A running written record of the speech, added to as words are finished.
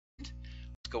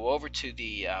go over to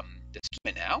the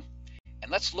schema now,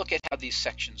 and let's look at how these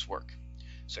sections work.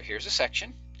 So here's a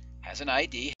section, has an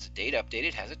ID, has a date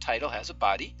updated, has a title, has a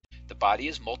body. The body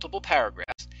is multiple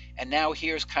paragraphs, and now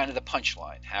here's kind of the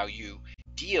punchline: how you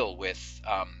deal with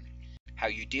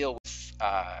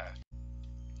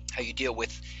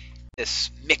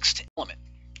this mixed element.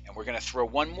 And we're going to throw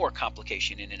one more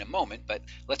complication in a moment, but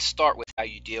let's start with how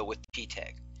you deal with the p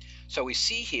tag. So we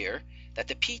see here that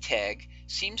the p tag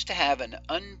seems to have an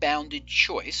unbounded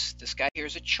choice. This guy here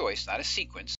is a choice, not a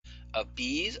sequence, of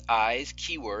B's, I's,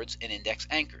 keywords, and index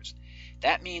anchors.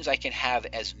 That means I can have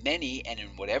as many and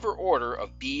in whatever order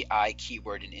of B, I,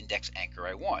 keyword, and index anchor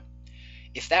I want.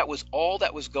 If that was all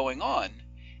that was going on,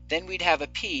 then we'd have a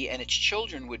P and its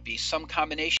children would be some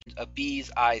combination of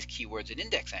B's, I's, keywords, and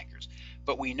index anchors.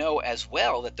 But we know as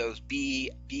well that those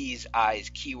B's, I's,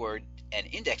 keyword, and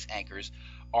index anchors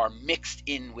are mixed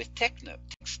in with text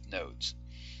nodes.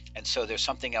 And so there's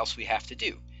something else we have to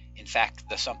do. In fact,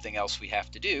 the something else we have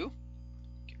to do,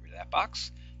 get rid of that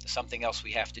box, the something else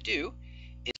we have to do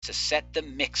is to set the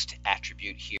mixed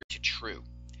attribute here to true.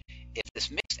 If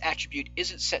this mixed attribute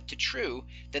isn't set to true,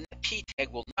 then the p tag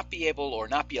will not be able or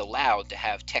not be allowed to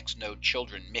have text node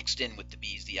children mixed in with the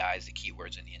B's, the I's, the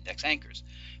keywords, and the index anchors.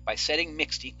 By setting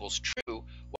mixed equals true,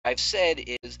 what I've said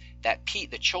is that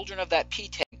the children of that p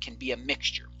tag can be a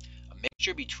mixture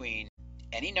between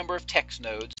any number of text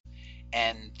nodes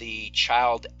and the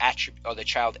child attribute or the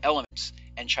child elements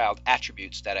and child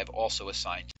attributes that I've also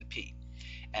assigned to the p.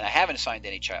 And I haven't assigned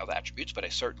any child attributes, but I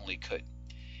certainly could.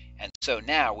 And so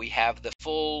now we have the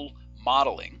full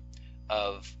modeling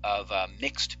of a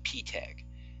mixed p tag.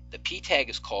 The p tag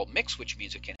is called mixed, which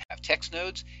means it can have text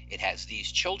nodes. It has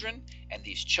these children, and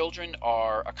these children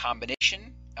are a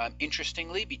combination,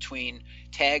 interestingly, between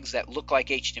tags that look like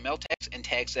HTML tags and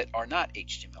tags that are not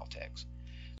HTML tags.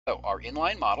 So our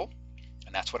inline model,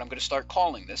 and that's what I'm going to start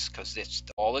calling this, because it's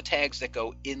all the tags that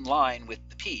go in line with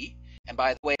the p. And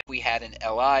by the way, if we had an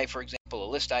LI, for example,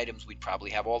 a list items, we'd probably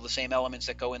have all the same elements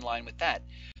that go in line with that.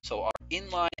 So our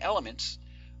inline elements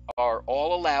are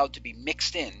all allowed to be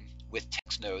mixed in with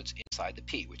text nodes inside the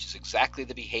p, which is exactly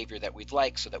the behavior that we'd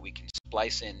like, so that we can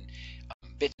splice in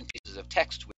bits and pieces of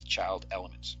text with child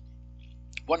elements.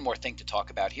 One more thing to talk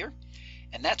about here,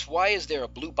 and that's why is there a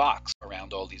blue box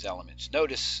around all these elements.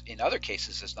 Notice in other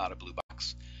cases it's not a blue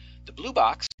box. The blue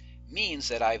box means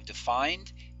that I've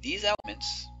defined these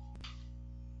elements.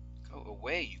 Go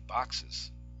away, you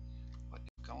boxes. What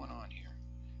is going on here?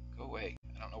 Go away.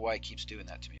 I don't know why it keeps doing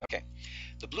that to me. Okay.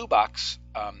 The blue box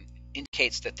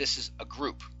indicates that this is a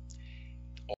group.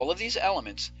 All of these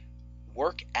elements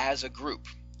work as a group.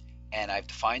 And I've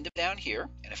defined them down here.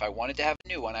 And if I wanted to have a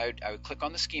new one, I would click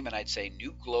on the schema and I'd say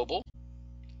new global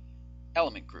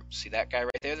element group. See that guy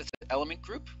right there? That's an element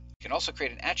group. You can also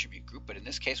create an attribute group, but in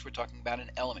this case we're talking about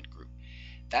an element group.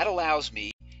 That allows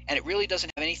me, and it really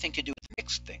doesn't have anything to do with the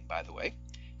mixed thing, by the way.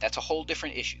 That's a whole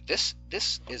different issue. This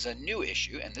is a new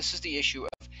issue, and this is the issue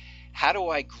of how do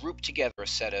I group together a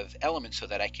set of elements so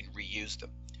that I can reuse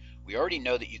them. We already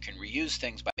know that you can reuse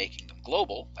things by making them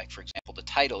global. Like, for example, the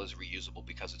title is reusable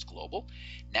because it's global.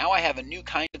 Now I have a new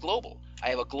kind of global. I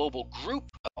have a global group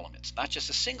of elements, not just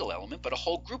a single element, but a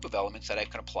whole group of elements that I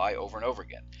can apply over and over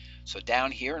again. So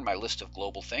down here in my list of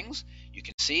global things, you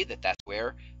can see that that's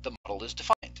where the model is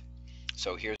defined.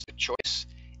 So here's the choice,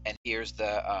 and here's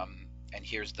the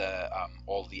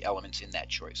all the elements in that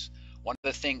choice. One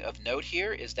other thing of note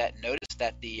here is that notice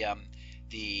that the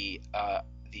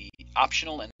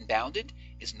optional and unbounded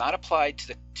is not applied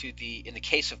to the in the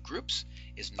case of groups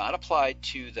is not applied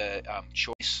to the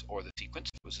choice or the sequence.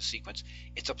 If it was a sequence,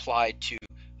 it's applied to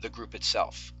the group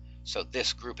itself. So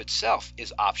this group itself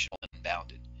is optional and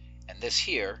unbounded, and this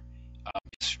here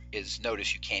is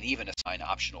notice you can't even assign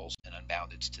optionals and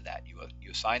unboundeds to that.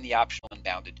 You assign the optional and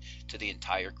bounded to the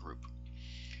entire group.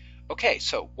 Okay,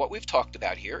 so what we've talked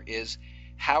about here is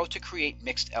how to create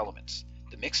mixed elements.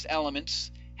 The mixed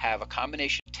elements have a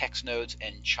combination of text nodes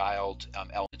and child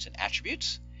elements and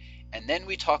attributes. And then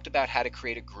we talked about how to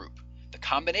create a group. The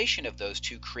combination of those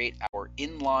two create our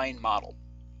inline model.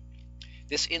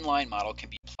 This inline model can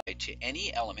be applied to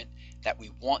any element that we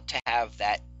want to have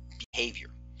that behavior,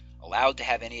 allowed to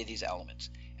have any of these elements.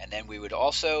 And then we would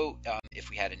also, if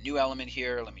we had a new element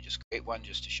here, let me just create one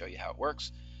just to show you how it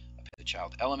works. Append the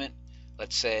child element.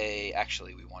 Let's say,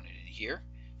 actually we want it in here,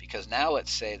 because now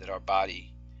let's say that our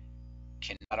body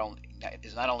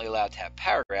is not only allowed to have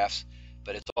paragraphs,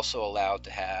 but it's also allowed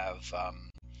to have,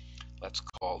 let's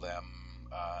call them,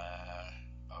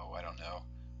 I don't know,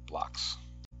 blocks.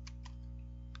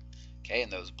 Okay,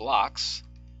 and those blocks,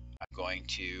 I'm going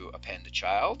to append a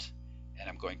child, and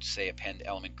I'm going to say append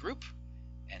element group,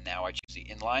 and now I choose the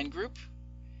inline group.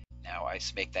 Now I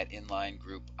make that inline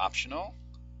group optional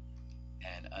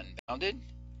and unbounded.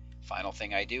 Final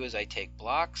thing I do is I take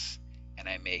blocks and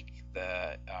I make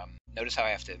the, notice how I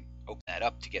have to open that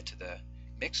up to get to the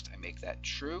mixed. I make that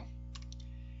true.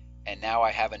 And now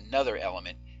I have another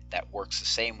element that works the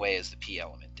same way as the P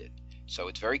element did. So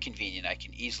it's very convenient. I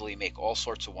can easily make all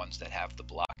sorts of ones that have the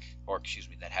block, or excuse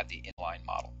me, that have the inline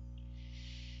model.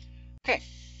 Okay,